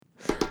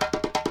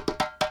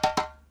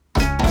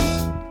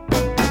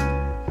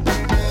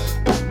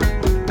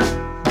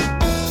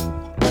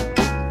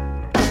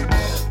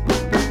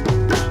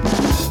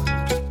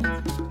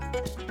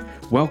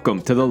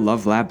Welcome to the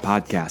Love Lab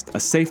Podcast, a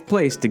safe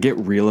place to get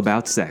real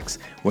about sex.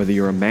 Whether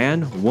you're a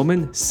man,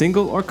 woman,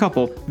 single, or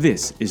couple,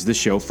 this is the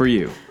show for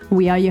you.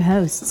 We are your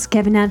hosts,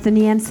 Kevin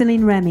Anthony and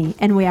Celine Remy,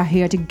 and we are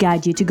here to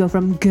guide you to go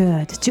from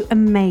good to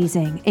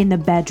amazing in the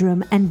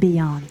bedroom and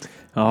beyond.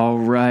 All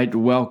right,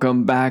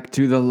 welcome back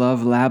to the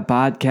Love Lab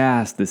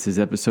Podcast. This is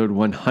episode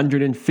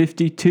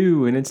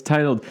 152, and it's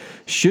titled,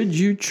 Should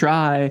You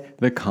Try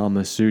the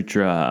Kama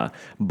Sutra?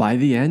 By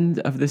the end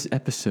of this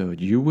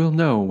episode, you will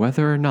know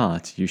whether or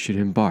not you should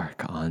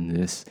embark on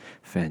this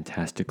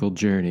fantastical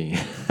journey.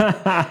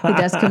 It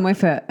does come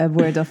with a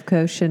word of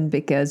caution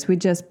because we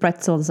just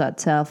pretzels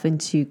ourselves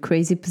into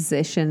crazy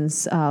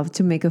positions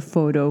to make a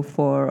photo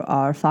for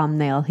our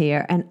thumbnail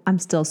here, and I'm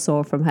still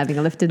sore from having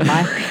lifted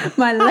my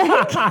leg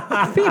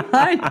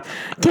behind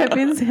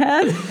Kevin's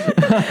head.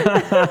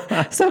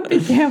 So be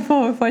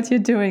careful with what you're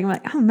doing.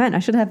 Like, oh man, I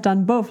should have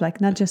done both, like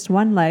not just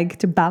one leg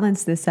to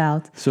balance this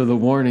out. So the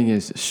warning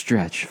is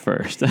stretch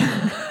first.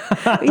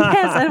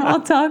 Yes, and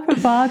we'll talk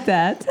about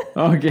that.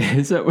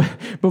 Okay, so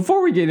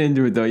before we get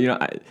into it, though,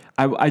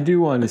 I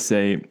do want to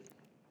say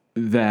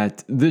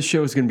that this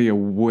show is going to be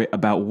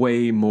about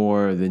way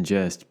more than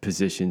just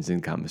positions in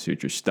Kama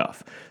Sutra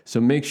stuff. So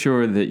make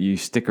sure that you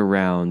stick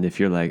around if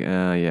you're like,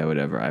 yeah,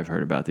 whatever, I've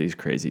heard about these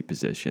crazy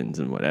positions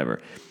and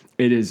whatever.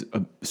 It is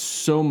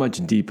so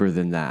much deeper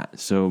than that.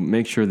 So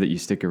make sure that you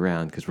stick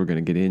around because we're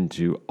going to get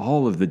into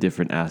all of the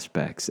different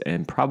aspects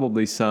and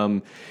probably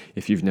some,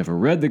 if you've never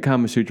read the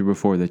Kama Sutra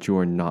before, that you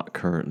are not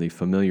currently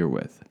familiar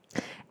with.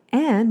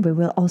 And we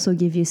will also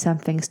give you some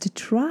things to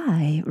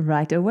try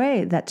right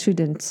away that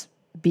shouldn't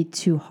be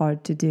too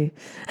hard to do.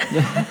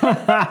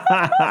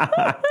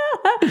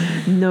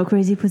 No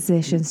crazy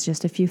positions,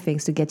 just a few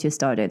things to get you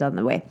started on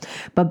the way.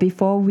 But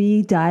before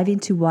we dive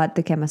into what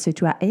the Kama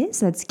Sutra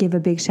is, let's give a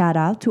big shout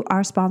out to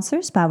our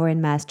sponsors, Power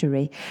and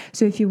Mastery.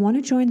 So if you want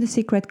to join the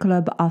secret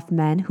club of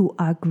men who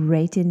are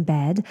great in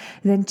bed,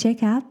 then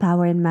check out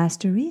Power and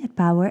Mastery at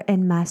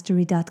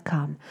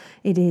powerandmastery.com.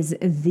 It is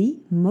the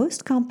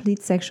most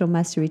complete sexual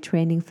mastery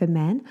training for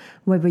men,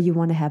 whether you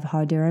want to have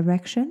harder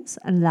erections,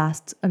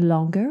 last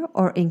longer,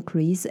 or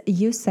increase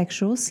your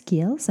sexual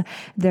skills.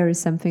 There is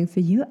something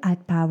for you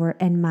at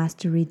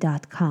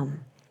powerandmastery.com.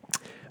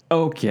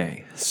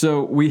 Okay,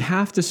 so we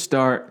have to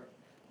start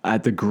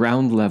at the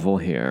ground level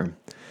here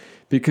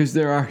because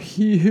there are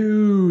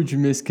huge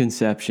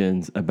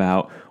misconceptions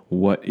about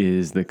what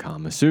is the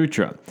Kama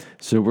Sutra.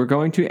 So we're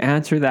going to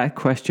answer that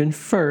question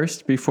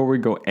first before we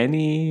go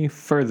any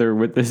further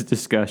with this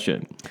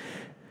discussion.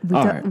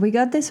 We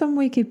got this from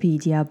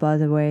Wikipedia, by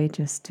the way,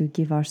 just to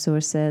give our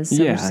sources. So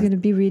we're just going to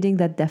be reading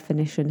that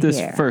definition here.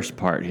 This first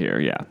part here,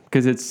 yeah.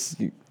 Because it's,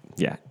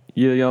 yeah,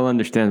 you'll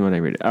understand when I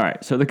read it. All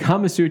right, so the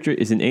Kama Sutra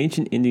is an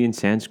ancient Indian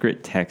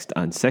Sanskrit text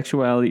on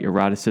sexuality,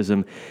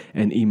 eroticism,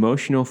 and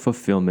emotional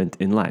fulfillment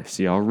in life.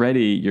 See,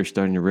 already you're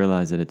starting to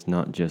realize that it's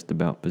not just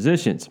about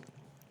positions.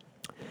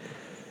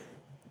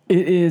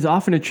 It is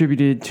often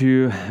attributed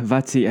to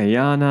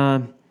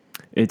Vatsyayana.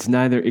 It's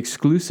neither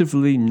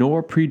exclusively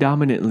nor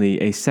predominantly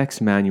a sex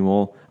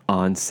manual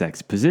on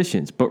sex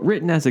positions, but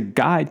written as a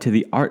guide to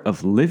the art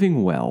of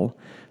living well,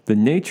 the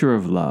nature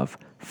of love,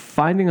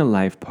 finding a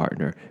life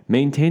partner,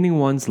 maintaining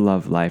one's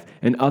love life,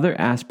 and other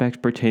aspects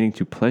pertaining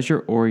to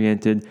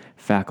pleasure-oriented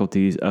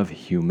faculties of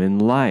human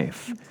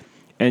life.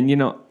 And,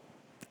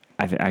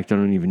 I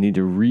don't even need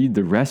to read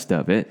the rest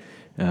of it,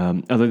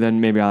 other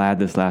than maybe I'll add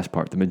this last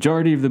part. The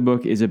majority of the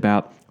book is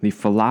about the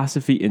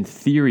philosophy and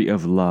theory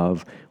of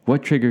love,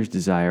 what triggers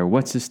desire,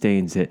 what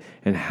sustains it,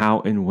 and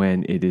how and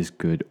when it is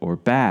good or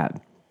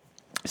bad.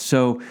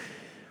 So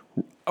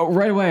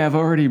right away, I've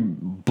already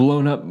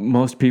blown up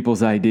most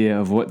people's idea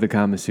of what the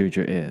Kama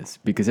Sutra is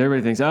because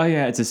everybody thinks, oh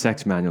yeah, it's a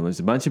sex manual. There's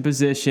a bunch of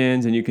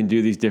positions and you can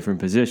do these different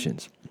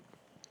positions.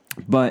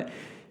 But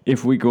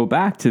if we go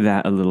back to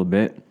that a little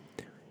bit,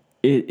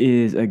 it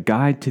is a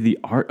guide to the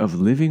art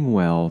of living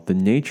well, the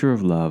nature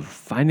of love,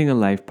 finding a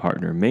life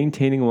partner,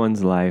 maintaining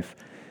one's love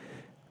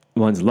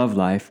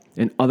life,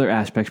 and other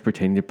aspects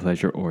pertaining to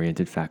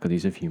pleasure-oriented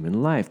faculties of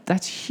human life.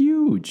 That's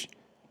huge.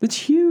 That's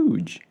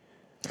huge.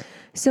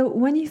 So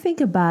when you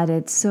think about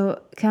it, so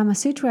Kama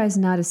Sutra is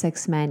not a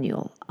sex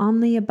manual.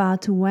 Only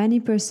about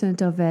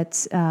 20% of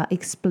it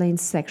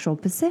explains sexual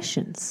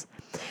positions.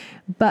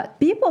 But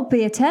people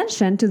pay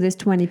attention to this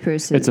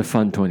 20%. It's a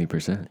fun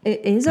 20%.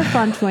 It is a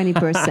fun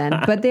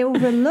 20%, but they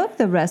overlook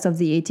the rest of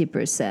the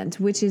 80%,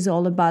 which is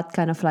all about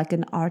kind of like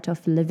an art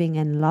of living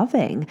and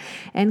loving.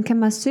 And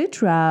Kama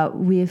Sutra,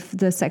 with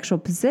the sexual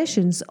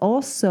positions,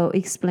 also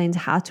explains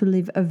how to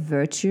live a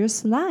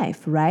virtuous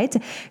life, right?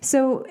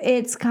 So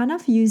it's kind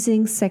of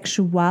using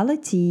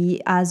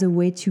sexuality as a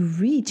way to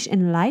reach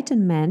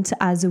enlightenment,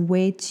 as a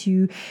way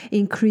to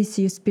increase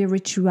your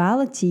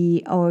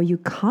spirituality or your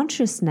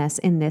consciousness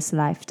in this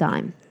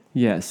lifetime.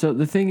 Yeah, so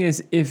the thing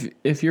is,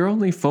 if you're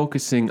only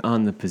focusing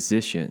on the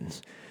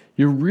positions,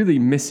 you're really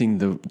missing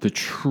the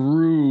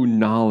true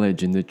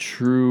knowledge and the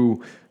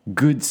true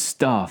good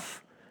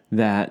stuff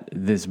that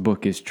this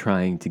book is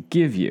trying to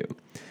give you.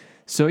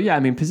 So yeah, I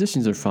mean,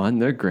 positions are fun,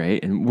 they're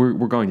great, and we're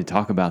going to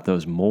talk about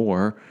those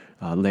more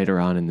later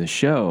on in the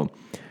show.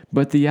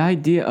 But the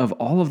idea of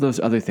all of those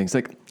other things,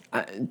 like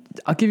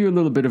I'll give you a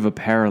little bit of a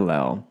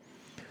parallel.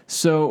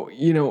 So,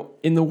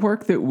 in the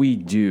work that we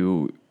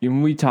do,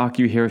 when we talk,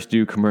 you hear us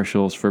do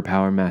commercials for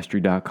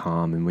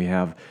powermastery.com, and we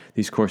have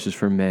these courses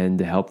for men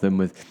to help them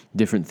with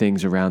different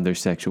things around their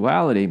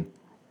sexuality.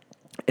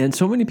 And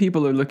so many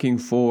people are looking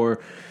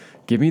for,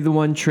 give me the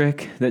one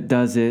trick that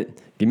does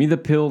it, give me the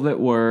pill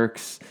that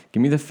works,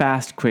 give me the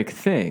fast, quick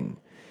thing.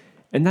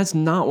 And that's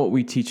not what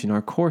we teach in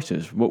our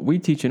courses. What we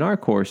teach in our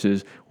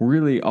courses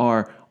really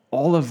are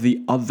all of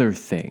the other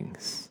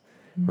things,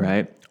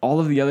 right? All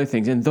of the other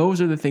things. And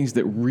those are the things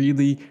that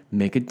really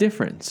make a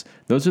difference.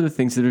 Those are the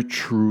things that are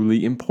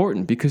truly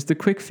important, because the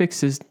quick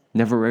fixes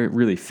never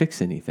really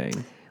fix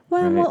anything.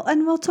 Well, right?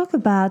 we'll talk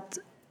about,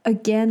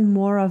 again,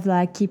 more of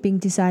like keeping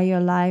desire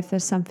alive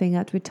as something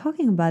that we're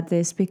talking about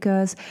this,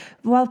 because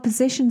while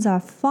positions are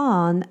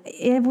fun,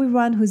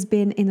 everyone who's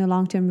been in a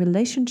long-term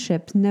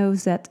relationship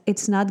knows that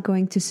it's not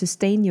going to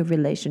sustain your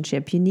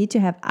relationship. You need to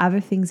have other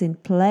things in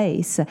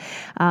place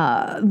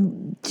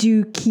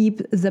to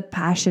keep the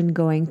passion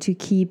going, to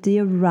keep the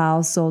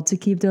arousal, to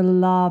keep the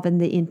love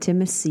and the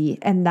intimacy.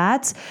 And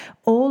that's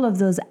all of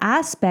those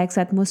aspects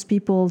that most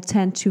people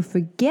tend to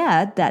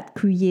forget, that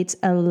creates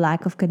a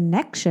lack of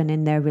connection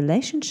in their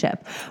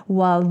relationship.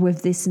 While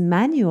with this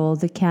manual,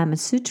 the Kama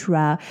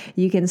Sutra,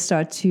 you can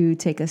start to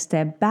take a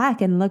step back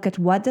and look at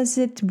what does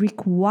it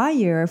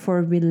require for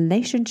a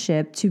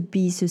relationship to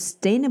be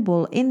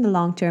sustainable in the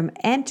long term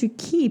and to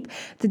keep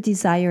the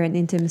desire and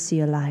intimacy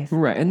alive.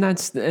 Right. And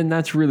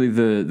that's really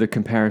the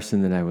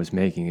comparison that I was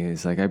making,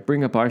 is like I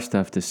bring up our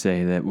stuff to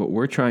say that what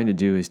we're trying to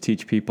do is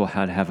teach people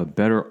how to have a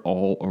better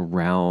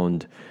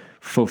all-around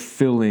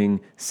fulfilling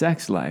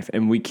sex life.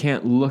 And we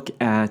can't look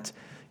at,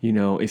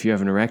 if you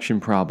have an erection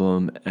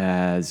problem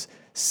as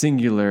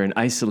singular and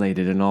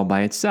isolated and all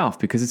by itself,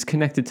 because it's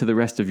connected to the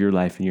rest of your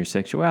life and your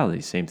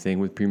sexuality. Same thing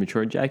with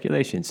premature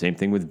ejaculation. Same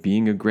thing with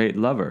being a great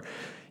lover.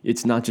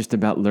 It's not just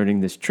about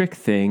learning this trick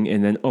thing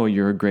and then, oh,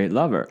 you're a great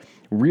lover.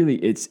 Really,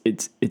 it's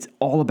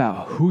all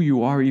about who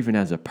you are even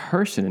as a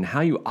person and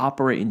how you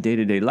operate in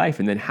day-to-day life,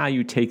 and then how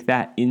you take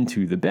that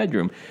into the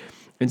bedroom.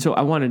 And so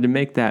I wanted to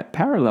make that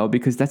parallel,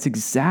 because that's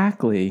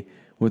exactly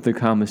what the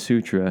Kama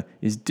Sutra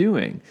is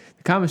doing.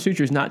 The Kama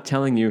Sutra is not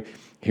telling you,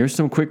 here's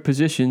some quick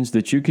positions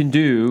that you can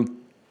do,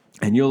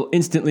 and you'll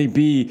instantly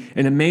be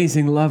an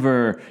amazing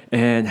lover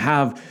and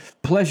have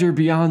pleasure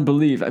beyond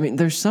belief. I mean,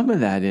 there's some of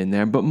that in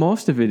there, but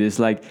most of it is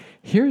like,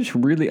 here's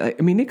really,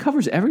 it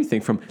covers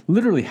everything from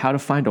literally how to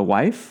find a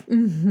wife,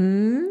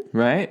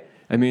 right?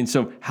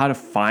 So how to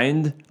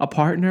find a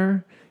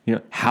partner,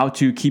 how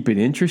to keep it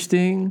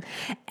interesting.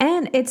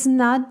 And it's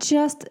not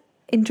just,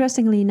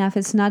 interestingly enough,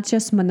 it's not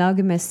just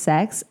monogamous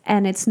sex,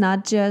 and it's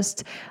not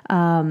just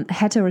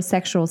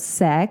heterosexual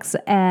sex.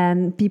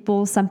 And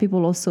some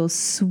people also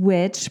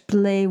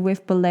play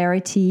with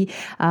polarity,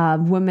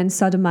 women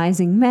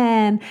sodomizing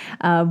men,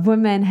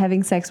 women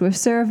having sex with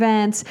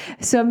servants.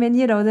 So,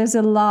 there's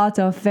a lot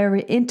of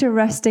very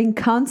interesting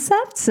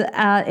concepts.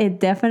 It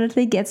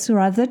definitely gets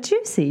rather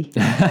juicy.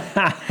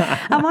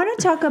 I want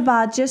to talk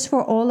about, just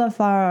for all of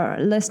our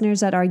listeners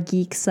that are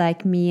geeks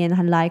like me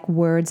and like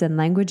words and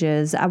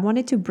languages, I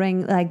wanted to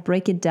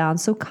break it down.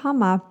 So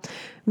kama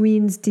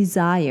means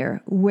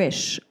desire,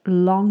 wish,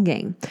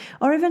 longing,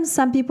 or even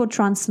some people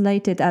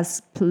translate it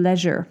as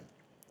pleasure,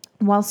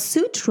 while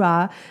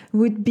sutra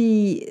would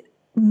be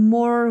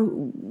more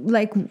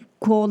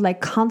called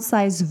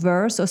concise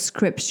verse or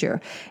scripture.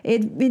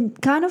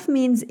 It kind of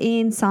means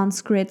in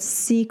Sanskrit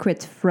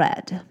secret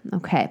thread.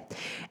 Okay.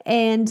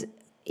 And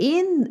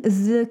in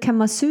the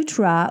Kama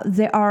Sutra,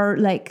 they are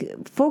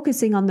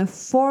focusing on the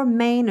four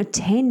main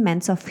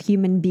attainments of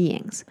human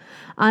beings: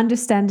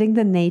 understanding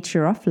the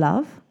nature of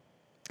love,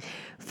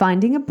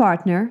 finding a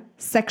partner,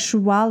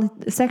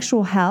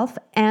 sexual health,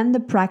 and the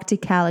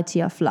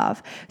practicality of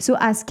love. So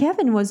as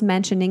Kevin was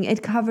mentioning,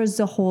 it covers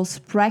the whole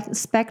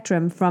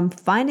spectrum, from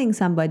finding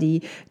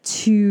somebody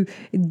to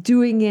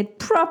doing it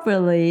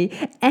properly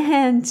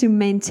and to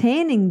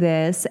maintaining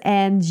this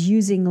and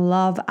using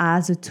love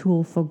as a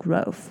tool for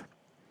growth.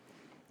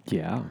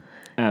 Yeah,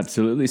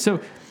 absolutely. So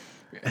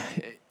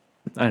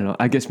I don't know,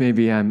 I guess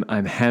maybe I'm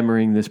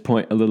hammering this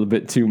point a little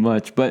bit too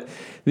much, but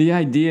the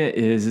idea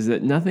is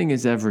that nothing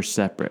is ever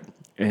separate.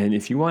 And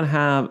if you want to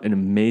have an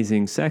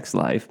amazing sex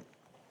life,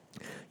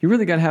 you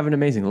really got to have an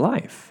amazing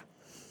life,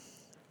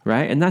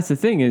 right? And that's the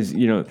thing is,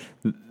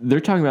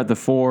 they're talking about the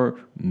four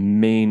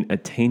main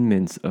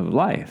attainments of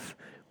life.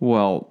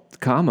 Well,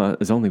 kama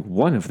is only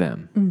one of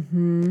them.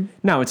 Mm-hmm.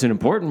 Now, it's an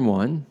important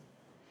one.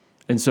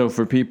 And so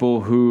for people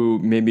who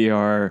maybe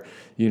are,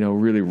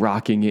 really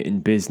rocking it in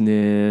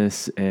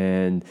business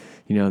and,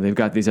 they've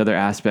got these other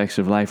aspects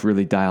of life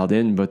really dialed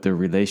in, but their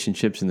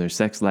relationships and their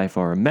sex life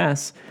are a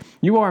mess,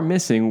 you are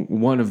missing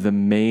one of the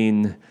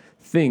main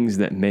things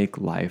that make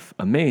life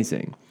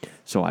amazing.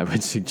 So I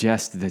would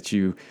suggest that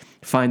you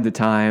find the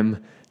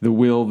time, the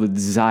will, the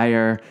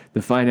desire,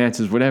 the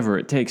finances, whatever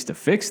it takes to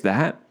fix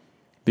that,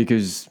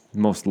 because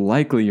most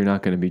likely you're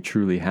not going to be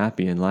truly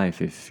happy in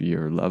life if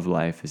your love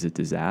life is a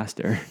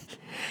disaster.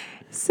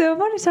 So I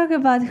want to talk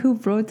about who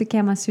wrote the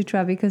Kama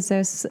Sutra because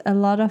there's a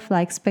lot of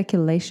like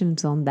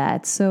speculations on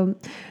that. So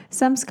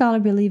some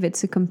scholars believe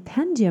it's a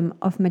compendium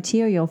of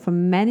material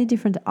from many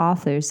different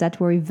authors that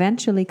were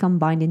eventually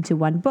combined into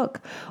one book,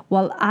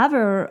 while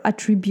other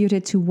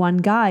attributed to one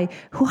guy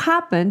who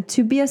happened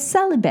to be a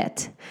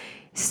celibate.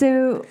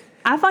 So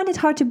I find it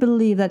hard to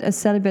believe that a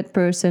celibate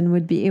person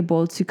would be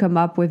able to come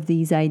up with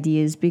these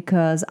ideas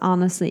because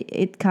honestly,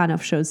 it kind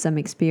of shows some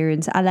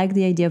experience. I like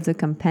the idea of the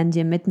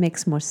compendium. It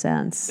makes more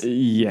sense.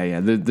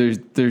 Yeah.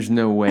 There's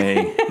no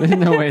way. There's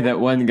no way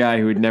that one guy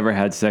who had never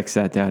had sex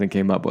sat down and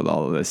came up with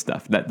all of this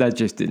stuff. That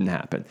just didn't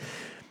happen.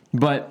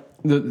 But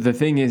the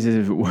thing is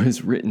it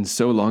was written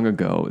so long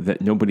ago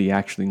that nobody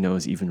actually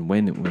knows even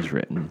when it was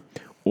written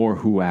or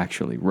who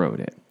actually wrote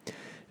it.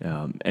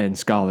 And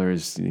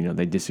scholars,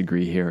 they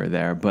disagree here or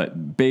there.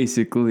 But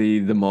basically,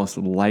 the most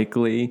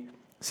likely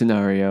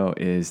scenario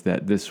is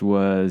that this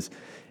was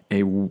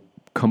a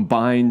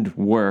combined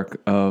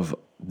work of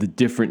the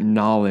different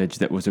knowledge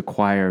that was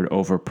acquired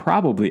over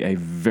probably a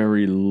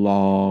very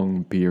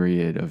long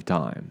period of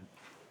time.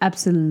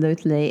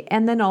 Absolutely.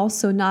 And then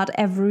also not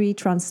every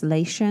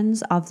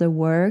translations of the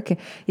work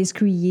is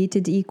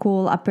created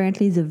equal.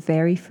 Apparently the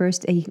very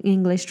first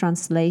English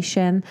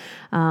translation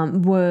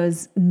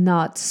was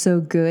not so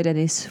good and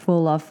is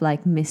full of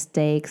like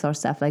mistakes or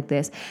stuff like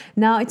this.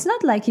 Now, it's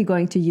not like you're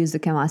going to use the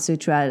Kama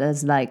Sutra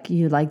as like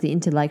you like the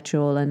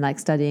intellectual and like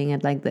studying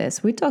it like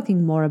this. We're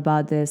talking more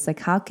about this, like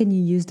how can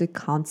you use the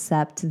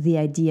concept, the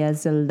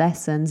ideas, the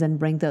lessons and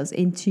bring those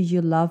into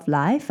your love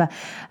life.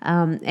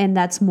 And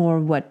that's more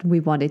what we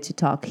wanted to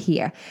talk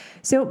here.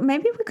 So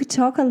maybe we could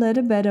talk a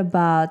little bit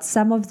about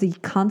some of the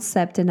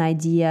concept and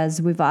ideas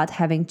without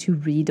having to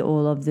read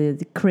all of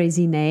the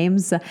crazy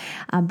names.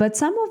 But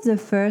some of the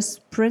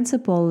first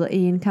principle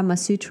in Kama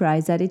Sutra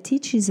is that it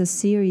teaches a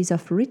series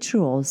of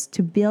rituals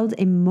to build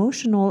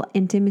emotional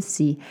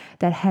intimacy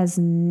that has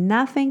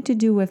nothing to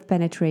do with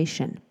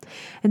penetration.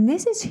 And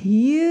this is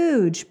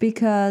huge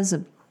because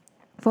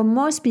for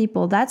most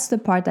people, that's the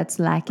part that's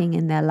lacking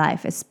in their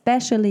life,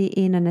 especially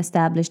in an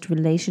established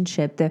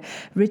relationship. The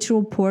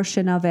ritual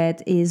portion of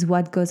it is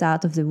what goes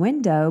out of the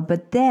window,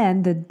 but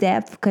then the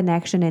depth,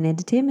 connection, and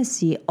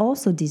intimacy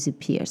also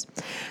disappears.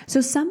 So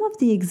some of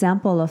the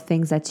example of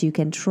things that you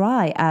can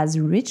try as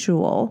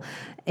ritual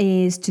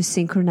is to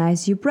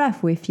synchronize your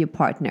breath with your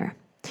partner.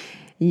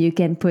 You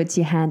can put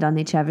your hand on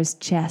each other's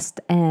chest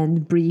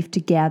and breathe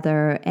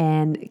together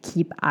and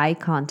keep eye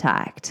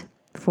contact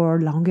for a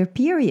longer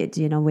period,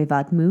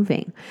 without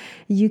moving.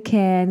 You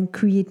can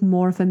create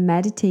more of a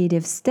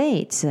meditative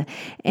state,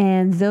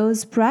 and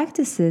those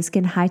practices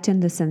can heighten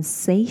the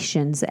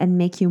sensations and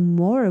make you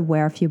more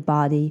aware of your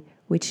body,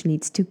 which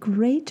leads to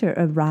greater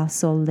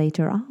arousal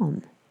later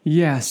on.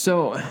 Yeah,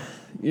 so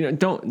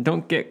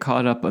don't get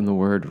caught up on the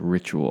word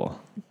ritual,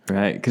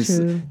 right?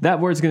 Because that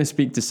word's going to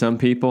speak to some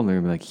people, and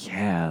they're going to be like,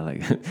 yeah,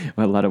 like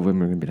well, a lot of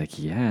women are going to be like,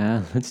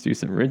 yeah, let's do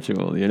some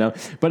ritual,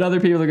 But other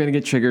people are going to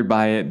get triggered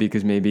by it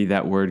because maybe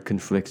that word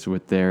conflicts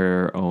with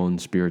their own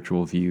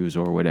spiritual views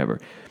or whatever.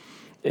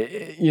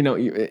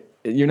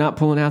 You're not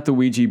pulling out the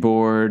Ouija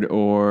board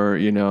or,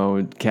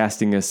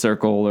 casting a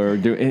circle or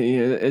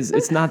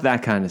it's not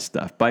that kind of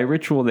stuff. By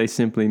ritual, they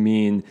simply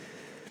mean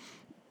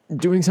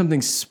doing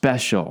something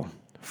special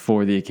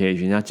for the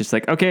occasion, not just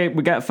like, okay,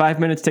 we got 5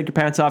 minutes, take your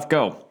pants off,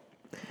 go,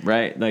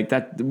 right? Like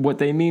that, what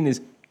they mean is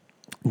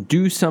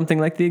do something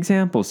like the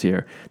examples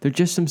here. They're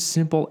just some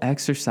simple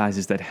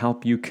exercises that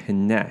help you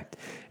connect.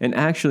 And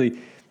actually,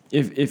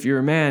 if you're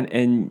a man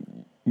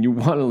and you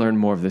want to learn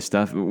more of this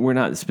stuff, we're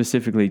not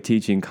specifically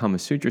teaching Kama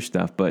Sutra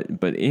stuff, but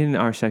in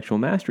our sexual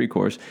mastery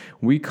course,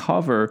 we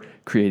cover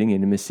creating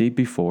intimacy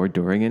before,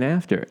 during, and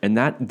after. And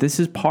this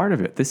is part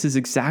of it. This is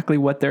exactly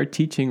what they're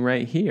teaching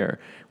right here,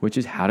 which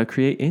is how to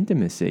create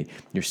intimacy.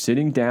 You're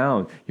sitting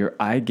down, you're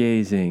eye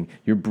gazing,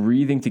 you're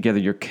breathing together,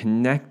 you're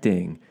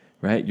connecting,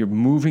 right? You're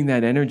moving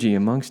that energy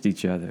amongst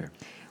each other.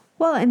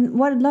 Well, and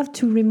what I'd love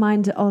to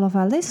remind all of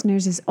our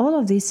listeners is all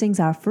of these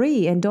things are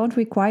free and don't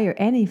require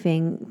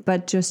anything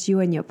but just you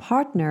and your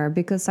partner,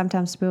 because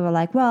sometimes people are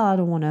like, well, I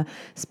don't want to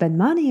spend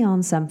money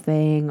on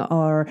something,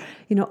 or,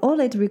 all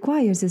it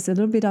requires is a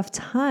little bit of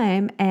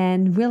time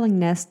and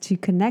willingness to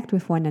connect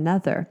with one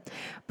another.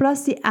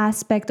 Plus, the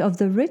aspect of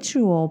the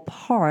ritual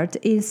part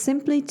is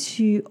simply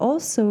to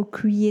also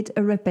create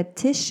a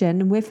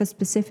repetition with a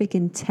specific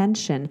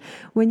intention.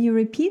 When you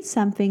repeat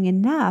something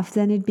enough,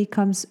 then it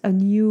becomes a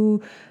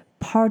new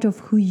part of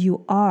who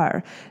you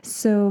are.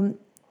 So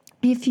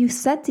if you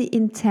set the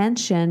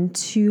intention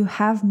to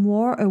have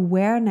more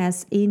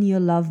awareness in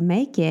your love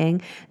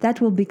making, that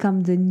will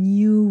become the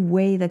new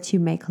way that you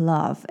make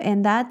love.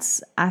 And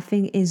that's, I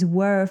think, is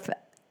worth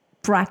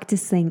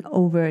practicing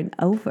over and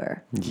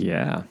over.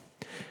 Yeah.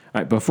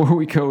 All right, before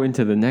we go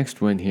into the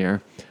next one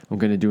here, I'm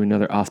going to do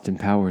another Austin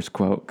Powers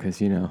quote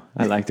because,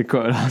 I like to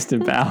quote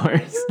Austin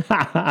Powers.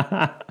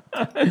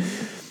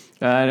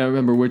 I don't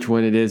remember which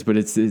one it is, but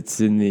it's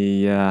in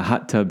the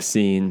hot tub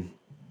scene.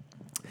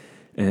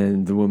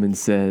 And the woman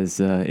says,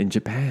 in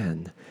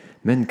Japan,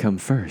 men come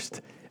first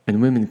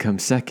and women come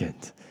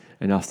second.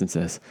 And Austin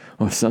says,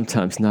 "Oh,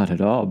 sometimes not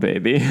at all,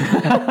 baby."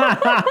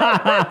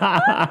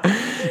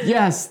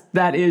 Yes,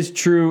 that is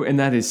true, and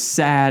that is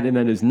sad, and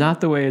that is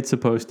not the way it's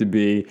supposed to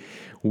be.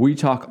 We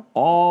talk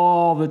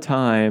all the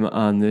time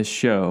on this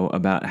show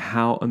about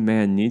how a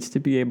man needs to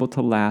be able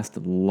to last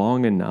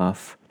long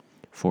enough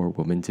for a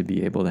woman to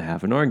be able to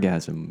have an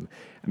orgasm.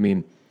 I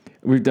mean,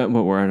 we're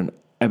on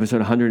episode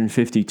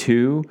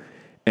 152,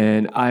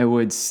 and I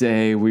would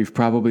say we've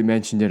probably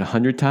mentioned it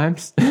 100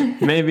 times,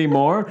 maybe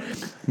more.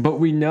 But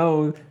we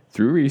know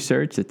through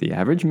research that the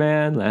average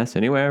man lasts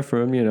anywhere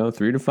from,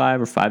 3 to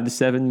 5 or 5 to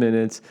 7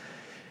 minutes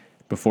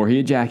before he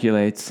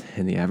ejaculates,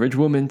 and the average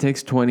woman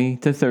takes 20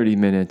 to 30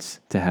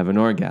 minutes to have an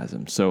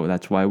orgasm. So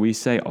that's why we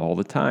say all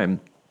the time,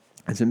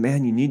 as a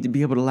man, you need to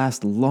be able to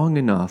last long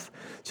enough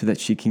so that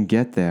she can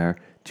get there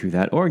to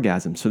that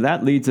orgasm. So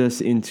that leads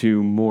us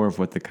into more of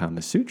what the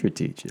Kama Sutra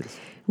teaches.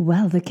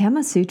 Well, the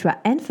Kama Sutra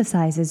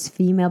emphasizes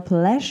female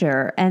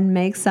pleasure and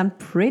makes some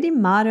pretty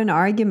modern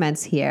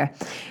arguments here,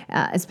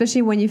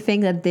 especially when you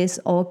think that this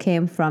all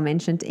came from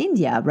ancient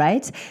India,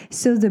 right?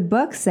 So the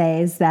book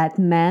says that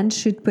men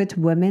should put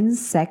women's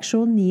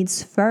sexual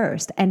needs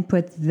first and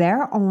put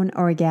their own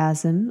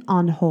orgasm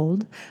on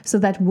hold so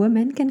that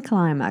women can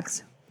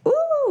climax.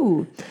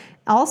 Ooh!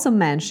 Also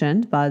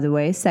mentioned, by the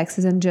way, sex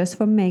isn't just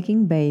for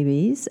making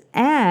babies,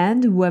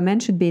 and women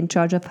should be in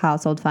charge of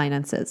household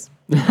finances.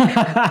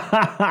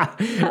 I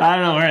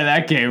don't know where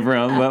that came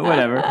from, but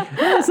whatever.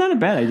 It's not a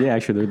bad idea,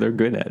 actually. They're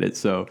good at it.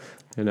 So,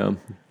 I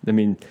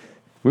mean,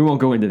 we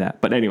won't go into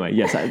that. But anyway,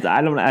 yes,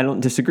 I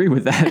don't disagree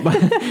with that.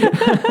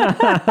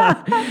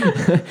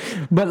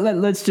 But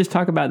let's just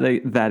talk about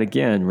that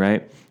again,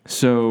 right?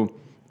 So,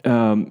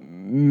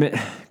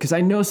 because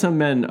I know some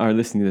men are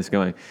listening to this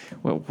going,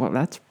 well,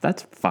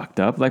 that's fucked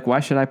up. Like, why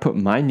should I put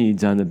my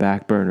needs on the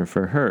back burner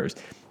for hers?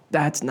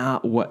 That's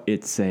not what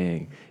it's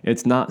saying.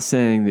 It's not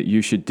saying that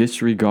you should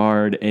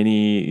disregard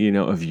any,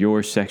 of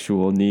your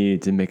sexual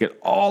needs and make it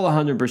all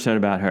 100%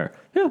 about her.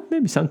 Yeah,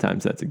 maybe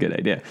sometimes that's a good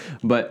idea.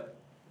 But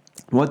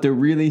what they're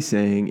really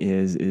saying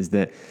is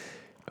that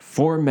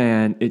for a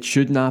man, it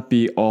should not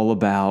be all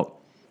about,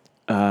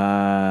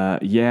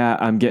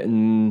 I'm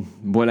getting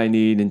what I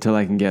need until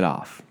I can get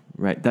off,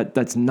 right?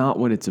 That's not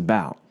what it's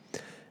about.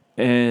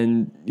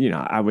 And,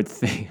 I would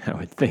think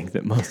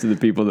that most of the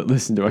people that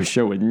listen to our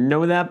show would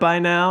know that by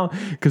now,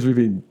 because we've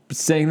been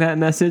saying that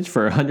message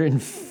for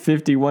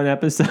 151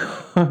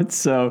 episodes.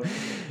 So,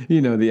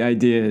 the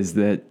idea is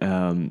that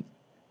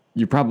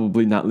you're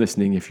probably not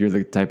listening if you're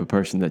the type of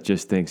person that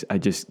just thinks, I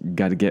just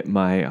got to get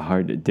my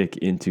hard dick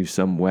into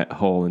some wet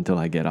hole until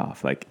I get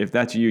off. Like, if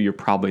that's you, you're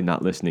probably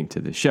not listening to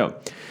the show.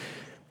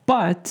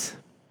 But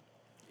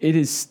it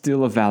is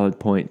still a valid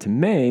point to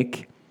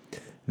make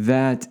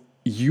that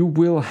you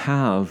will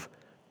have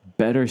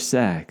better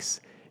sex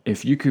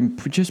if you can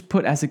just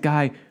as a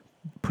guy,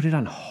 put it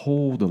on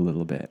hold a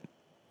little bit,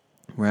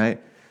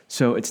 right?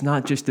 So it's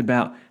not just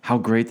about how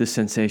great the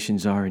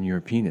sensations are in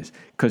your penis,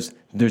 because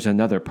there's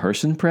another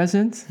person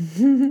present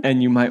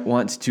and you might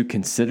want to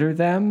consider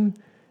them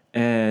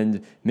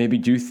and maybe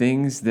do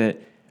things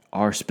that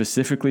are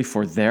specifically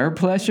for their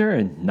pleasure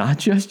and not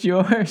just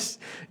yours.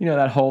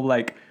 That whole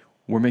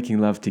we're making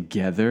love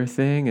together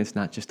thing. It's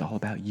not just all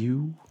about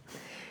you.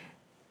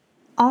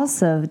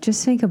 Also,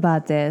 just think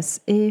about this.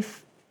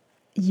 If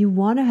you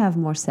want to have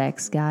more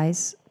sex,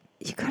 guys,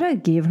 you gotta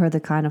give her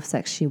the kind of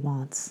sex she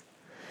wants.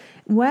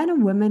 When a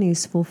woman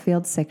is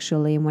fulfilled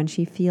sexually, when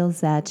she feels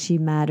that she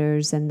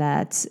matters and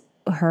that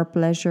her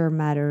pleasure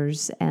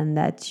matters and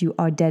that you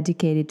are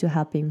dedicated to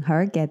helping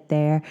her get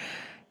there,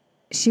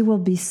 she will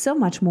be so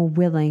much more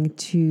willing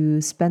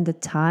to spend the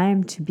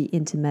time to be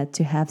intimate,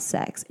 to have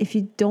sex. If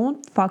you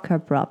don't fuck her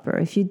proper,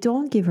 if you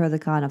don't give her the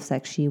kind of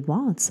sex she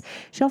wants,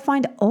 she'll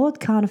find all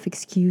kind of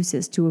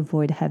excuses to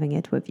avoid having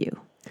it with you.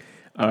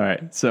 All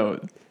right.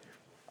 So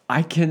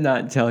I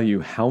cannot tell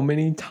you how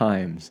many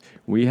times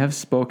we have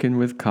spoken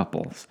with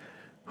couples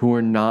who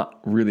are not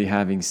really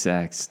having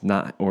sex,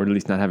 or at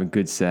least not having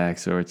good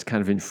sex, or it's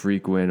kind of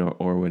infrequent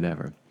or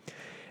whatever.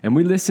 And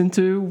we listen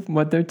to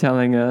what they're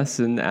telling us,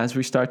 and as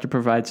we start to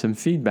provide some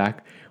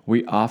feedback,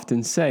 we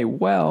often say,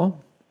 well,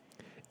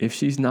 if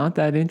she's not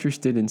that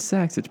interested in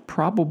sex, it's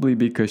probably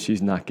because she's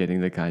not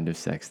getting the kind of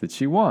sex that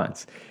she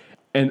wants.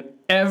 And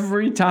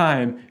every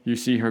time you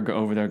see her go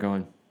over there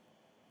going...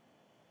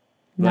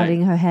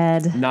 Nodding her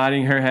head.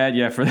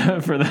 Yeah, for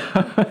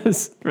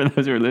those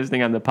who are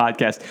listening on the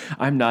podcast,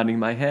 I'm nodding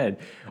my head.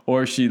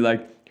 Or she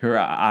her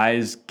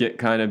eyes get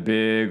kind of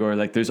big, or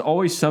there's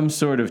always some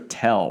sort of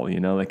tell,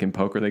 like in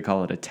poker, they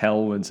call it a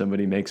tell when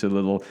somebody makes a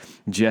little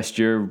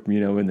gesture,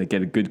 when they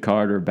get a good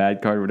card or a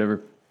bad card or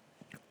whatever.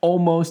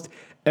 Almost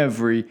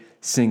every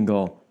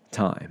single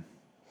time.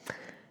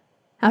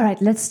 All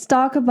right, let's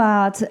talk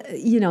about,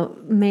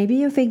 maybe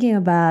you're thinking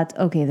about,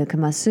 okay, the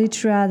Kama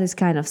Sutra, this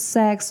kind of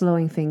sex,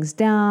 slowing things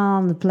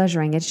down,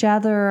 pleasuring each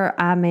other.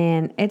 I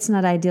mean, it's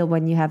not ideal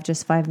when you have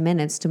just 5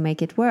 minutes to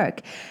make it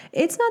work.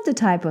 It's not the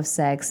type of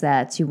sex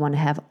that you want to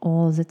have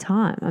all the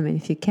time. I mean,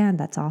 if you can,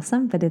 that's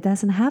awesome, but it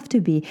doesn't have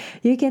to be.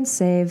 You can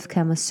save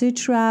Kama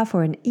Sutra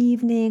for an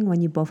evening when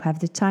you both have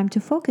the time to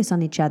focus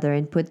on each other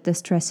and put the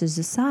stresses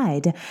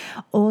aside.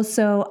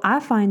 Also, I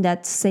find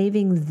that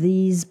saving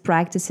these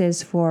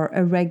practices for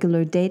a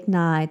regular date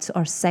night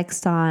or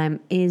sex time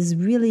is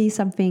really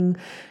something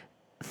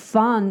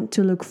fun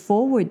to look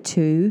forward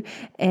to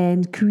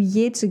and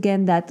creates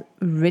again that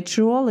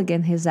ritual.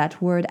 Again, here's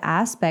that word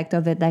aspect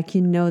of it, like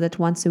that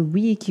once a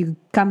week you're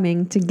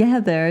coming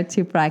together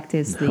to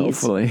practice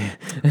these. Hopefully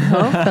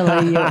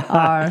you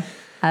are.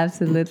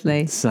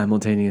 Absolutely.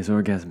 Simultaneous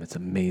orgasm, it's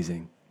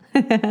amazing.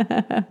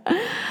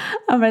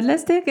 All right,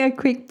 let's take a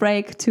quick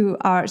break to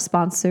our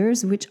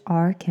sponsors, which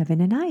are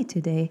Kevin and I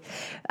today.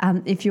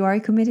 If you are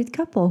a committed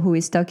couple who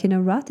is stuck in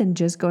a rut and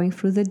just going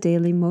through the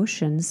daily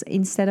motions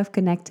instead of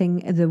connecting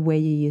the way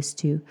you used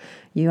to,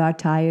 you are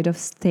tired of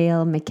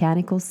stale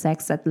mechanical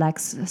sex that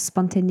lacks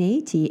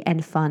spontaneity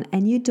and fun,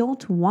 and you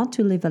don't want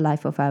to live a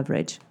life of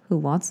average. Who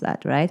wants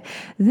that, right?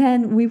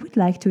 Then we would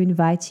like to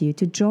invite you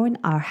to join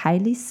our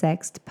highly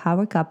sexed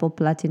Power Couple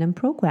Platinum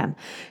program.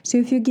 So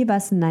if you give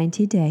us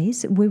 90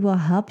 days, we will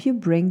help you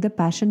bring the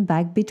passion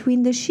back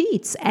between the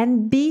sheets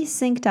and be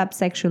synced up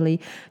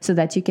sexually so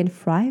that you can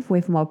thrive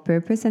with more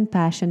purpose and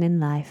passion in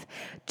life.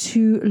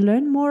 To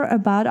learn more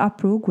about our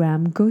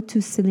program, go to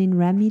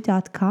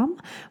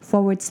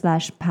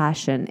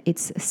CelineRemy.com/passion.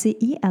 It's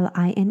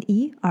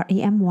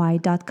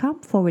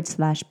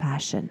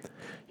CelineRemy.com/passion.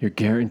 You're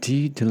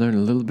guaranteed to learn a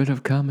little bit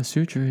of Kama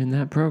Sutra in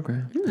that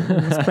program.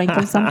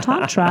 Sprinkle some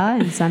Tantra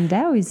and some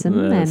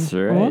Taoism That's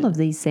and right. all of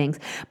these things.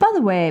 By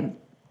the way,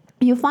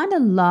 you find a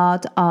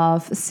lot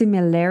of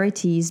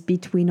similarities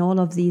between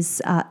all of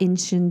these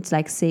ancient,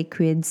 like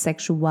sacred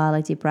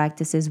sexuality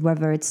practices,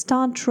 whether it's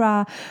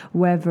Tantra,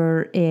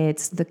 whether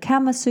it's the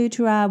Kama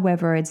Sutra,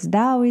 whether it's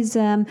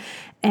Taoism.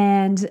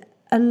 And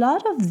a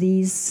lot of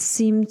these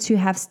seem to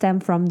have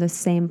stemmed from the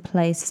same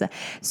place.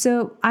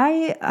 So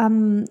I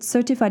am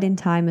certified in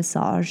Thai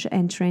massage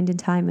and trained in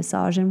Thai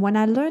massage. And when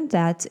I learned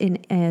that in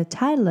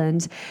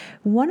Thailand,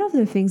 one of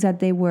the things that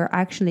they were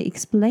actually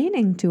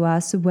explaining to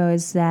us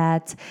was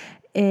that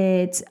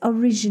it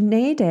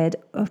originated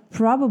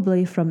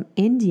probably from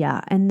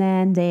India, and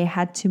then they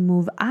had to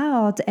move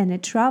out and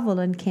it traveled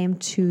and came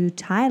to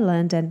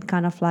Thailand and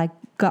kind of like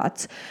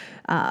got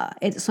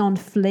its own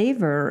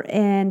flavor.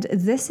 And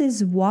this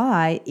is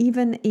why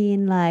even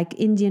in like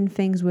Indian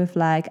things with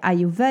like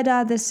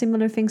Ayurveda, there's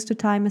similar things to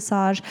Thai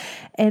massage.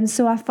 And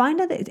so I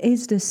find that it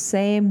is the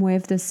same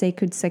with the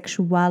sacred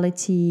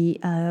sexuality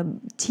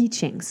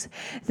teachings,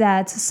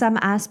 that some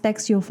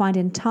aspects you'll find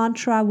in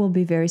Tantra will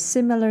be very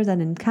similar than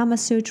in Kama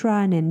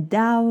Sutra and in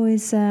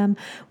Taoism.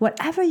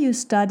 Whatever you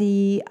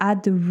study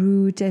at the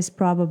root is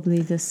probably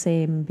the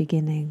same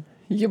beginning.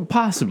 Yeah,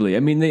 possibly. I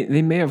mean,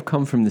 they may have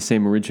come from the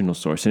same original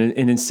source. And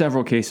in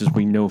several cases,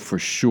 we know for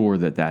sure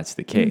that that's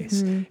the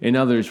case. Mm-hmm. In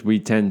others, we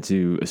tend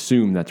to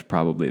assume that's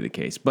probably the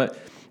case. But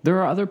there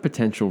are other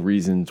potential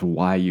reasons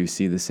why you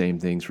see the same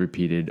things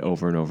repeated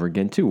over and over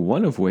again, too.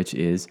 One of which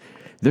is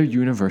they're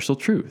universal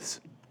truths,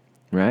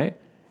 right?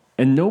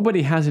 And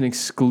nobody has an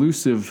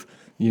exclusive,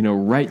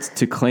 right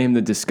to claim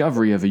the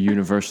discovery of a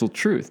universal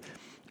truth.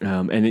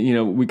 And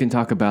we can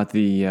talk about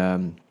the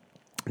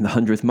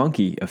 100th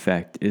monkey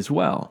effect as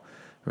well.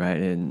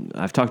 Right, and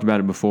I've talked about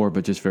it before,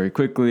 but just very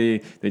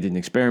quickly, they did an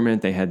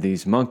experiment. They had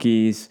these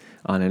monkeys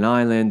on an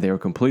island. They were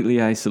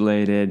completely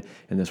isolated,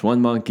 and this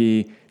one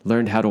monkey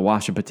learned how to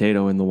wash a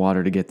potato in the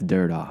water to get the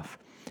dirt off.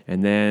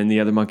 And then the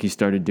other monkeys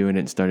started doing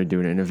it.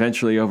 And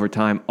eventually, over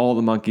time, all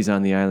the monkeys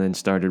on the island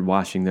started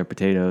washing their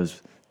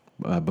potatoes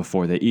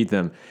before they eat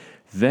them.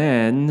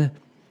 Then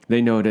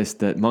they noticed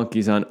that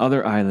monkeys on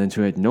other islands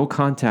who had no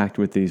contact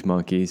with these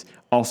monkeys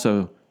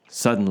also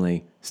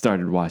suddenly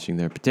started washing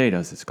their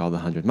potatoes. It's called the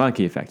 100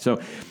 monkey effect. So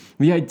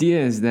the idea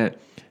is that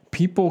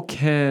people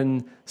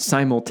can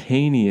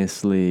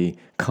simultaneously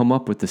come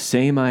up with the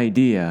same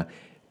idea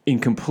in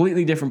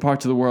completely different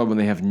parts of the world when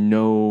they have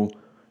no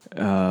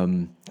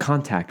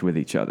contact with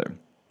each other.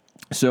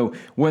 So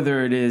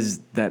whether it is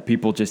that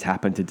people just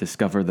happen to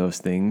discover those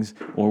things,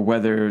 or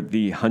whether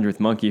the 100th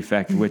monkey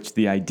effect, which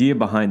the idea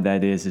behind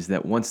that is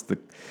that once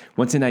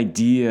an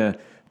idea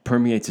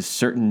permeates a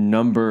certain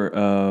number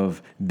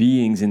of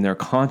beings in their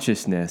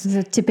consciousness. It's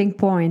a tipping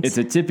point. It's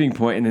a tipping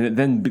point, and it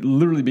then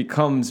literally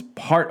becomes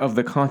part of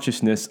the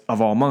consciousness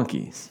of all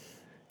monkeys,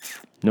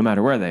 no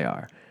matter where they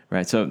are,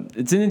 right? So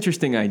it's an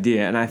interesting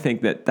idea, and I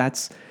think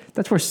that's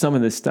where some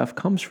of this stuff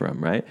comes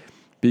from, right?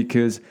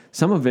 Because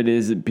some of it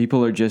is that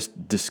people are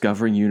just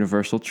discovering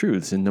universal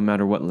truths, and no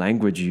matter what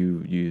language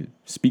you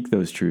speak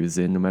those truths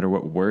in, no matter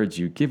what words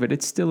you give it,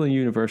 it's still a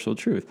universal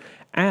truth.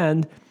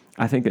 And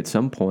I think at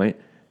some point,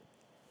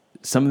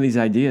 some of these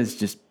ideas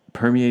just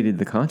permeated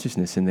the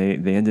consciousness, and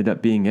they ended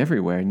up being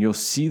everywhere. And you'll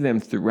see them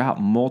throughout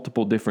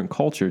multiple different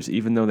cultures,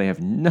 even though they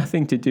have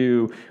nothing to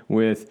do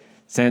with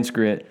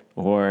Sanskrit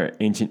or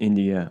ancient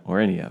India or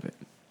any of it.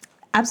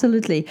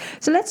 Absolutely.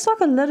 So let's talk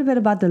a little bit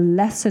about the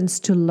lessons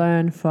to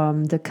learn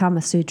from the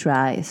Kama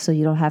Sutra. So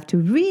you don't have to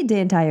read the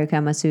entire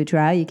Kama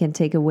Sutra. You can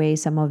take away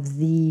some of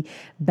the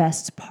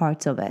best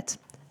parts of it.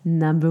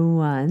 Number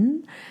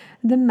 1,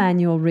 the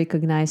manual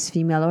recognized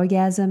female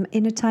orgasm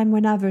in a time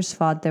when others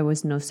thought there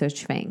was no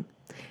such thing.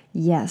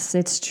 Yes,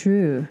 it's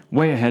true.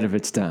 Way ahead of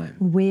its time.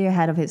 Way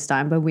ahead of its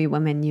time, but we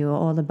women knew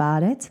all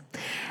about it.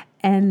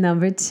 And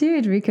number 2,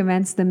 it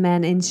recommends the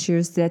man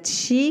ensures that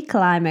she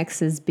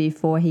climaxes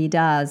before he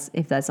does.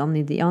 If that's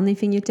the only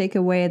thing you take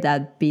away,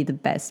 that'd be the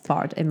best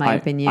part, in my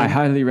opinion. I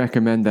highly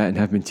recommend that, and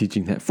have been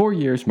teaching that for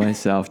years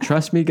myself.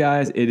 Trust me,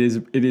 guys, it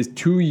is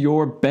to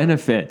your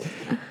benefit.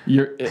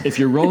 If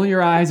you're rolling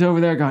your eyes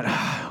over there going,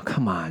 oh,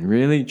 come on,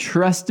 really?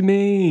 Trust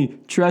me.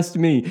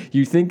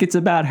 You think it's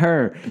about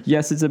her.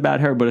 Yes, it's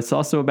about her, but it's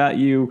also about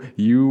you.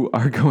 You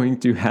are going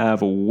to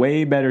have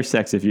way better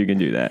sex if you can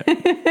do that.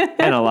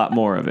 And a lot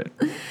more of it.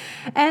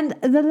 And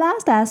the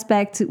last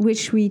aspect,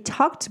 which we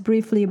talked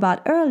briefly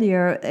about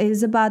earlier,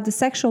 is about the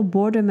sexual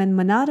boredom and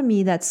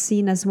monotony that's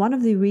seen as one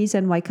of the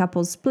reasons why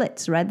couples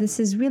split, right? This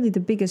is really the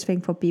biggest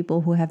thing for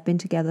people who have been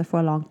together for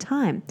a long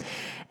time.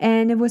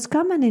 And it was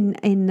common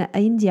in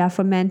India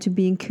for men to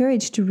be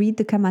encouraged to read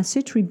the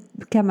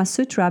Kama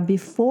Sutra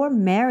before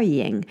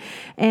marrying.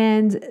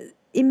 And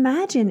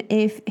imagine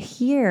if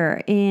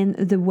here in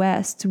the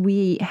West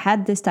we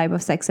had this type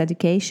of sex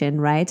education,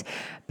 right?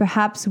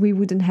 Perhaps we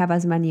wouldn't have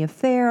as many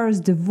affairs,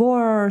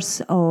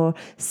 divorce, or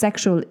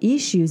sexual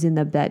issues in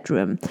the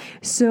bedroom.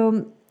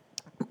 So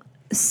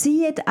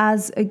see it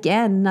as,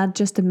 again, not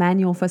just a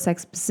manual for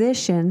sex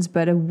positions,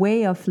 but a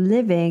way of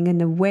living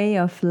and a way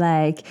of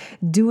like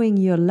doing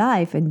your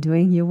life and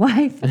doing your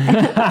wife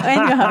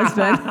and your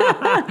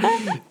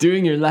husband.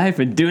 Doing your life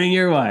and doing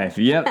your wife.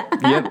 Yep.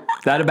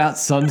 That about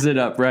sums it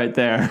up right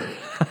there.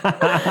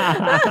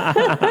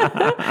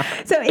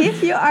 So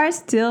if you are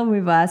still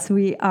with us,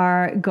 we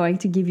are going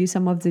to give you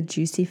some of the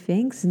juicy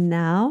things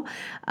now.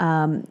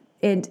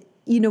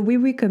 We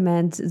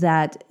recommend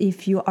that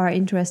if you are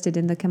interested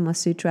in the Kama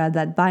Sutra,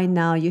 that by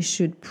now you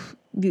should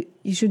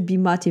be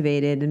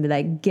motivated and be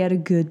like, get a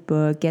good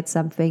book, get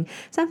something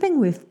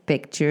with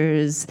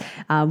pictures.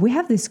 We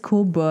have this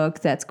cool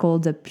book that's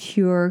called The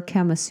Pure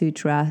Kama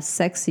Sutra,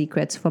 Sex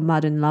Secrets for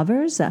Modern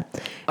Lovers.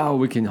 Oh,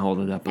 we can hold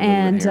it up a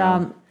little bit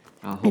here.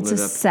 It's a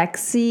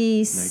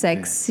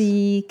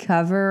sexy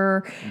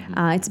cover.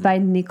 It's by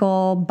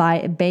Nicole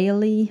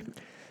Bailey.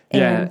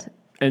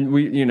 And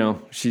we,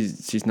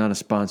 she's not a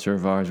sponsor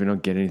of ours. We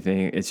don't get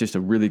anything. It's just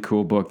a really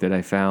cool book that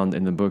I found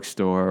in the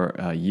bookstore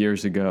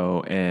years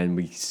ago, and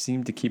we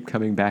seem to keep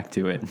coming back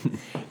to it.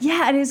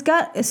 Yeah, and it's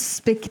got a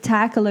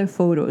spectacular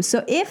photos.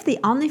 So if the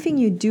only thing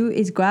you do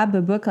is grab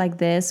a book like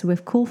this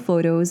with cool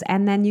photos,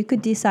 and then you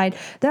could decide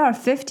there are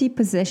 50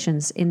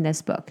 positions in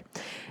this book.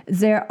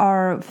 There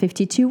are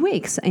 52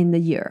 weeks in the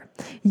year.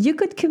 You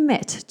could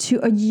commit to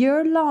a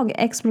year-long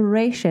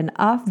exploration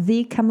of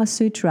the Kama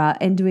Sutra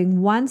and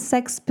doing one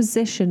sex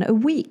position a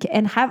week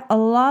and have a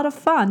lot of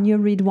fun. You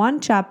read one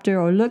chapter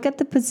or look at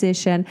the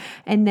position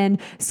and then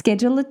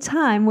schedule a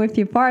time with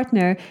your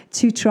partner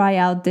to try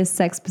out this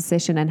sex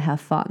position and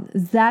have fun.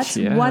 That's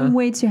one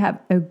way to have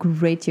a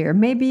great year.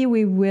 Maybe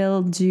we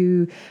will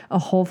do a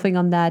whole thing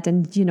on that,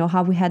 and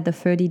how we had the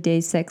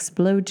 30-day sex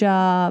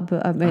blowjob.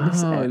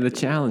 The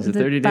challenge, the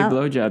 30-day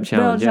blowjob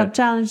challenge. Blowjob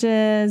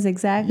challenges,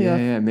 exactly.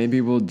 Yeah.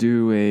 Maybe we'll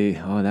do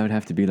that would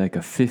have to be like a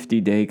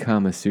 50-day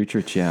Kama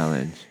Sutra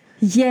challenge.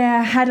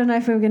 Yeah, I don't know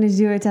if we're going to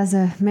do it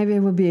maybe it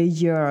will be a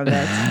year of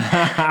it.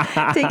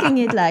 Taking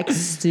it like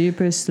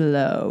super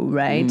slow,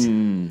 right?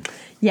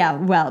 Yeah,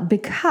 well,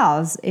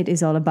 because it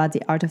is all about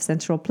the art of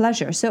sensual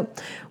pleasure. So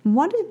I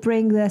wanted to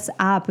bring this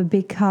up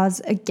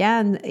because,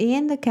 again,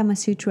 in the Kama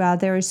Sutra,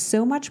 there is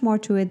so much more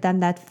to it than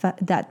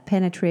that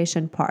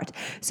penetration part.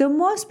 So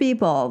most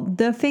people,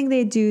 the thing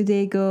they do,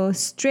 they go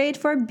straight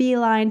for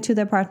beeline to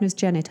their partner's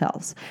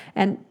genitals.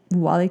 And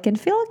while it can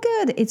feel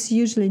good, it's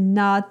usually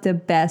not the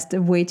best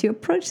way to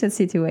approach the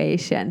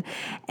situation.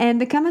 And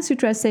the Kama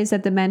Sutra says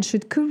that the man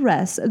should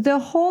caress the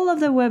whole of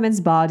the woman's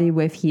body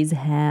with his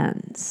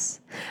hands.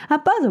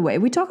 By the way,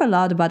 we talk a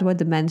lot about what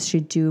the men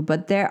should do,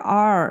 but there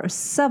are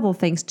several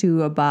things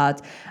too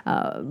about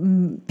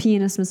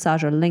penis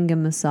massage or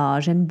lingam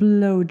massage and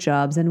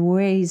blowjobs and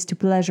ways to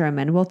pleasure a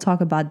man. We'll talk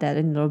about that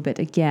in a little bit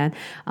again.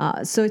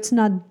 So it's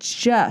not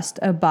just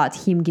about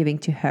him giving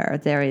to her.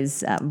 There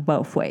is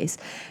both ways.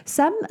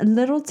 Some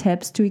little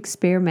tips to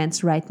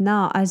experiment right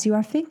now as you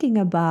are thinking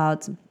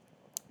about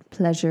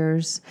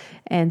pleasures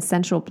and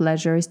sensual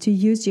pleasures, to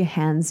use your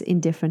hands in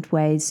different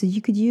ways. So you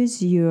could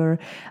use your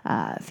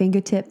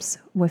fingertips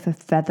with a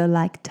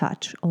feather-like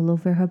touch all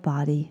over her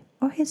body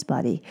or his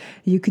body.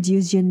 You could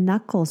use your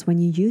knuckles. When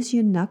you use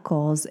your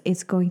knuckles,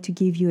 it's going to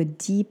give you a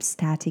deep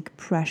static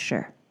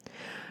pressure.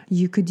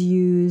 You could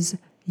use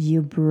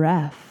your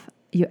breath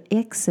your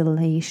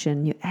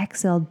exhalation, your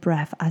exhaled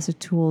breath as a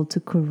tool to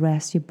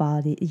caress your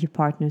body, your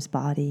partner's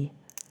body.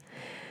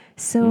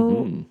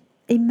 So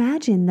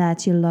imagine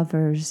that your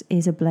lovers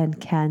is a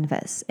blank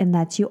canvas and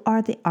that you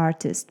are the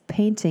artist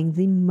painting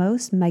the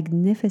most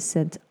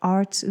magnificent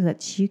art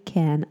that you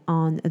can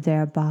on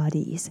their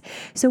bodies.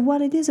 So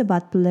while it is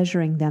about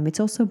pleasuring them, it's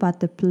also about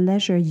the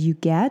pleasure you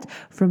get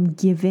from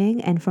giving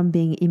and from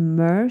being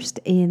immersed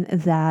in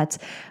that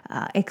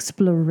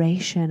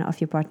exploration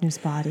of your partner's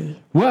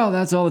body. Well,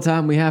 that's all the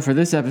time we have for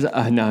this episode.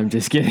 No, I'm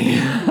just kidding.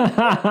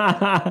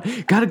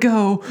 Gotta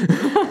go.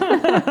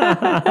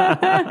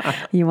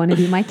 You want to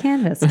be my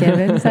canvas,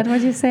 Kevin? Is that what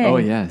you're saying? Oh,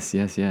 yes,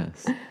 yes,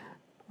 yes.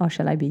 Or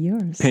shall I be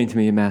yours? Paint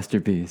me a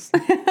masterpiece.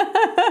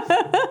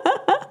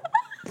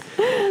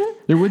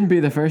 It wouldn't be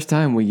the first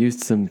time we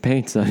used some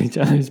paints on each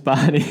other's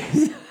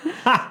bodies.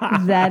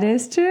 That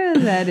is true.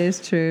 That is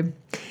true.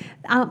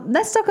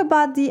 Let's talk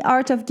about the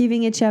art of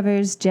giving each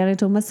other's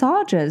genital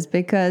massages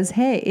because,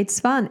 hey, it's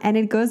fun and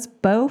it goes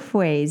both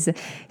ways.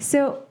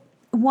 So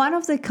one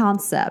of the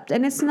concepts,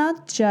 and it's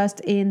not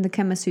just in the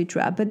Kama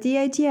Sutra, but the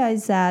idea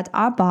is that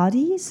our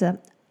bodies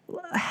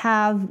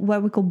have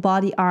what we call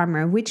body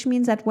armor, which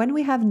means that when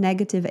we have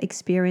negative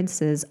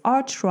experiences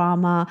or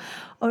trauma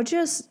or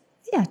just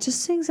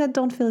things that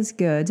don't feel as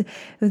good,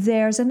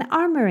 there's an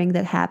armoring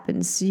that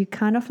happens. You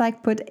kind of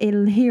like put a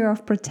layer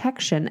of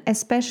protection,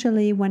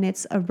 especially when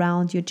it's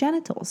around your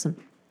genitals.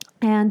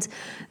 And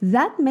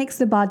that makes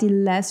the body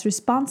less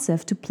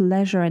responsive to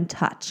pleasure and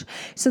touch.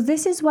 So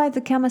this is why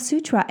the Kama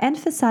Sutra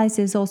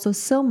emphasizes also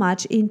so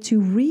much into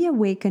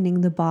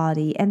reawakening the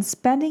body and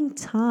spending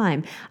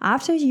time.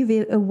 After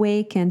you've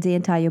awakened the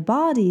entire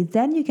body,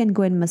 then you can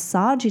go and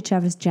massage each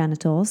other's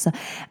genitals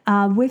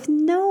with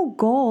no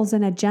goals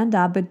and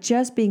agenda, but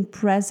just being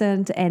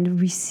present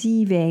and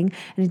receiving.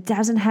 And it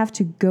doesn't have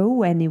to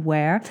go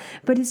anywhere,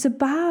 but it's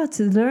about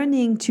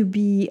learning to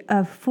be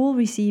a full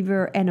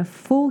receiver and a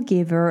full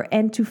giver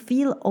and to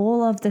feel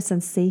all of the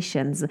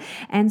sensations.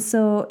 And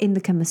so in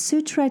the Kama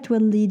Sutra, it will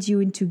lead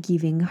you into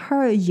giving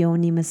her a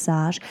yoni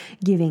massage,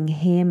 giving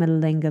him a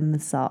lingam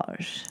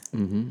massage.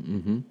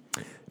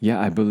 Yeah,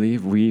 I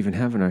believe we even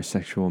have in our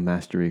sexual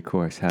mastery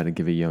course how to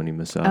give a yoni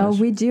massage. Oh,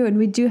 we do. And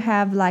we do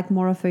have like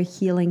more of a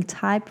healing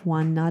type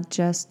one, not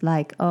just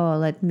like, oh,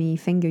 let me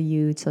finger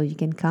you till you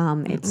can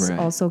come. It's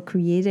also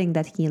creating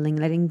that healing,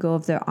 letting go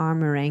of their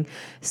armoring.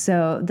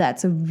 So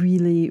that's a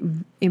really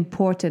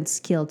important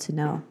skill to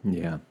know.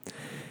 Yeah.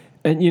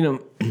 And, you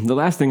know, the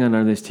last thing on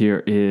our list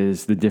here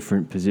is the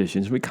different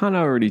positions. We kind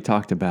of already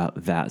talked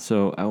about that,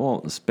 so I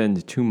won't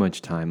spend too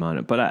much time on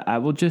it. But I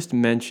will just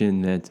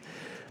mention that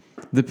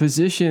the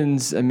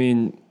positions, I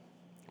mean,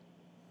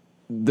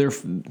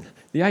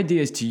 the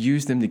idea is to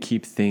use them to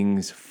keep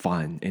things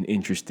fun and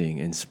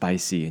interesting and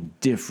spicy and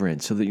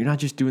different so that you're not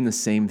just doing the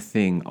same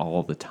thing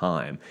all the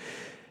time.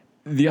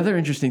 The other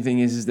interesting thing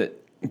is that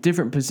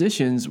different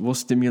positions will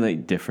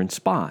stimulate different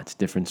spots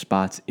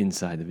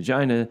inside the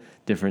vagina,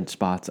 different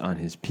spots on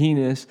his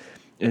penis.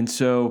 And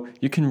so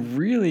you can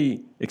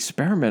really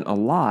experiment a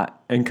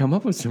lot and come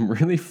up with some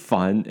really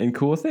fun and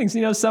cool things.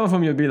 You know, some of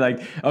them you'll be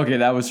like, okay,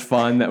 that was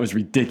fun. That was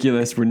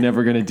ridiculous. We're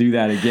never going to do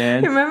that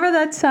again. Remember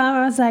that time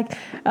I was like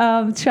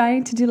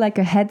trying to do like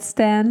a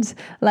headstand?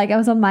 Like I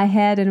was on my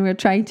head and we were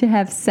trying to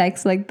have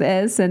sex like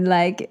this. And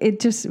like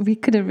we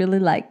couldn't really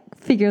like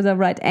figure the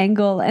right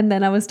angle, and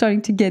then I was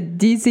starting to get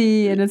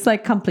dizzy, and it's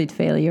like complete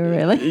failure,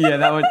 really. Yeah,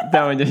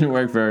 that one didn't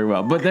work very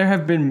well. But there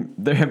have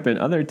been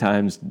other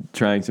times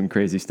trying some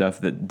crazy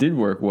stuff that did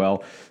work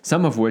well.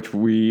 Some of which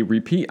we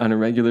repeat on a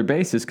regular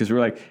basis because we're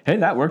like, hey,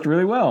 that worked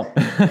really well.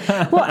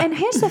 Well, and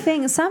here's the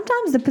thing: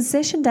 sometimes the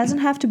position doesn't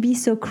have to be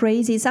so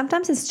crazy.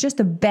 Sometimes it's just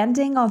a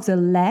bending of the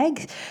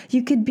leg.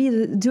 You could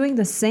be doing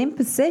the same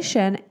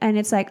position, and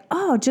it's like,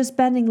 oh, just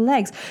bending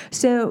legs.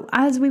 So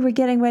as we were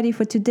getting ready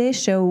for today's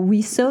show,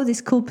 we saw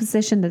this cool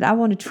position that I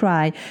want to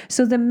try.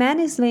 So the man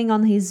is laying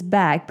on his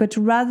back, but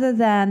rather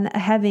than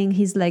having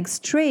his legs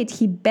straight,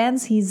 he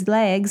bends his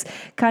legs,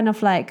 kind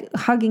of like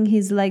hugging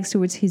his legs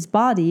towards his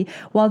body,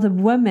 while the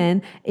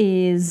woman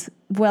is,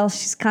 well,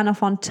 she's kind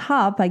of on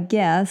top, I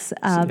guess.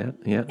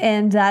 Yeah.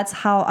 And that's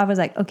how I was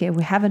like, okay,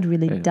 we haven't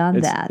really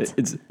done that.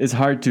 It's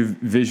hard to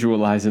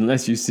visualize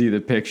unless you see the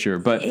picture,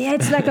 but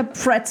it's like a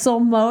pretzel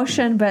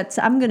motion, but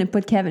I'm going to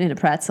put Kevin in a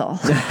pretzel.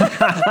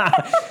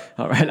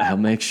 All right, I'll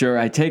make sure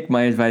I take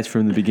my advice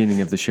from the beginning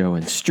of the show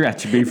and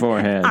stretch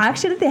beforehand.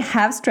 Actually, they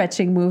have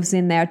stretching moves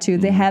in there too.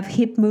 They have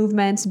hip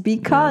movements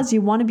because you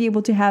want to be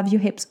able to have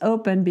your hips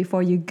open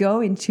before you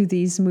go into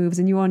these moves,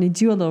 and you want to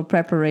do a little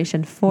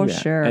preparation for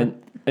sure.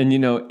 And you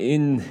know,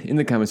 in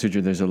the Kama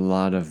Sutra, there's a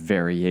lot of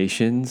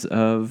variations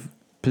of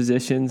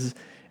positions.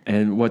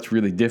 And what's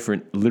really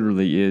different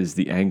literally is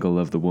the angle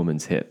of the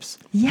woman's hips.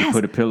 Yes. You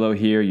put a pillow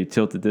here, you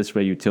tilt it this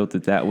way, you tilt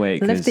it that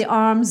way. Lift the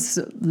arms,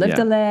 lift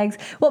the legs.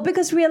 Well,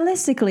 because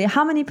realistically,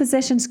 how many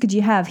positions could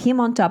you have? Him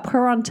on top,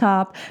 her on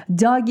top,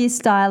 doggy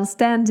style,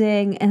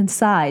 standing and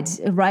sides,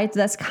 right?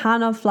 That's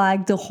kind of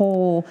like the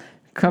whole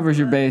Covers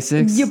your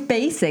basics. Your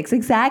basics,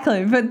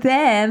 exactly. But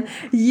then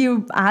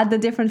you add the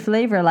different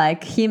flavor,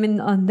 like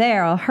him on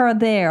there, or her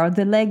there, or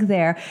the leg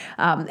there.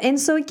 And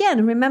so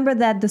again, remember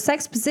that the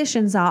sex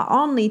positions are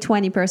only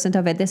 20%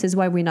 of it. This is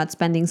why we're not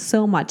spending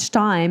so much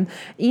time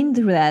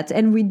into that.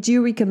 And we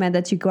do recommend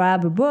that you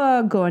grab a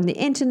book, go on the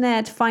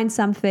internet, find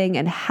something,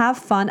 and have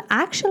fun.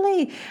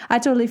 Actually, I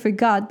totally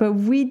forgot, but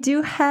we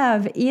do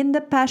have in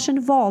the Passion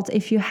Vault,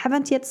 if you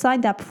haven't yet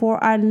signed up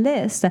for our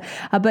list,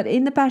 but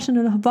in the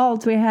Passion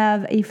Vault, we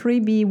have a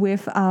freebie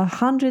with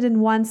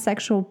 101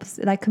 sexual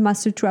Kama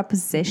Sutra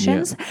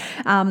positions.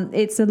 Yeah.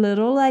 It's a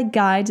little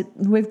guide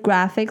with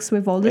graphics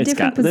with all the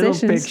different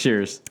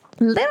positions.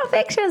 Little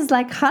pictures,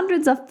 like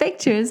hundreds of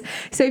pictures.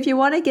 So if you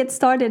want to get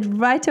started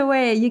right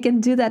away, you can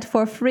do that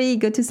for free.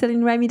 Go to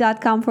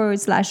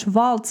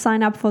CelineRemy.com/vault,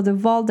 sign up for the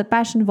vault, the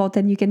Passion Vault,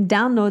 and you can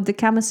download the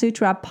Kama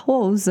Sutra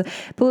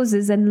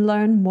poses and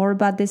learn more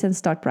about this and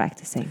start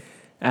practicing.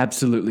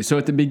 Absolutely. So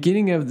at the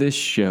beginning of this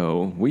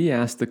show, we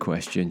asked the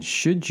question,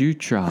 should you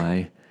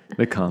try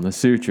the Kama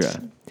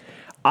Sutra?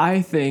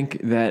 I think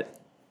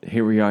that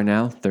here we are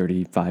now,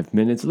 35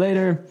 minutes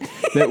later,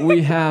 that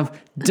we have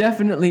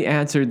definitely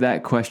answered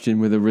that question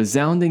with a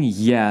resounding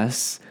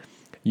yes.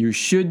 You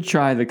should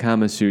try the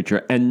Kama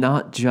Sutra, and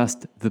not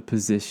just the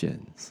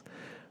positions,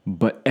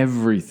 but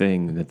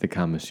everything that the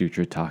Kama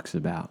Sutra talks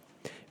about.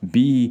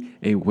 Be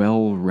a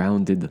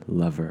well-rounded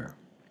lover.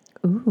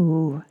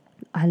 Ooh.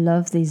 I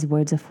love these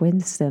words of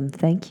wisdom.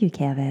 Thank you,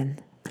 Kevin.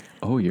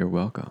 Oh, you're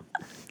welcome.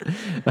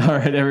 All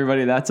right,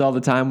 everybody, that's all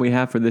the time we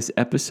have for this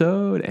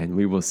episode, and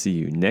we will see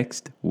you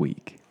next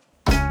week.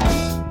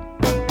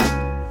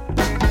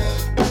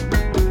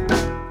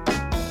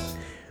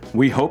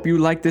 We hope you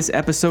liked this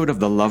episode of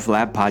the Love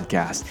Lab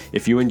podcast.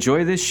 If you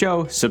enjoy this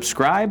show,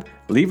 subscribe,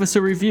 leave us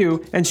a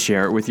review, and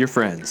share it with your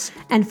friends.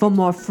 And for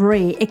more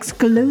free,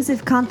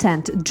 exclusive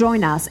content,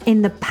 join us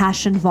in the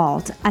Passion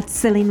Vault at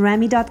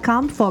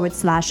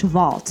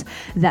CelineRemy.com/vault.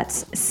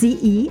 That's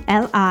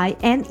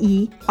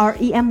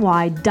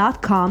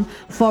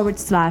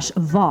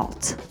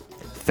CelineRemy.com/vault.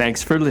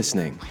 Thanks for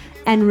listening.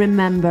 And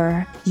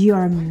remember,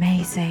 you're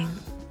amazing.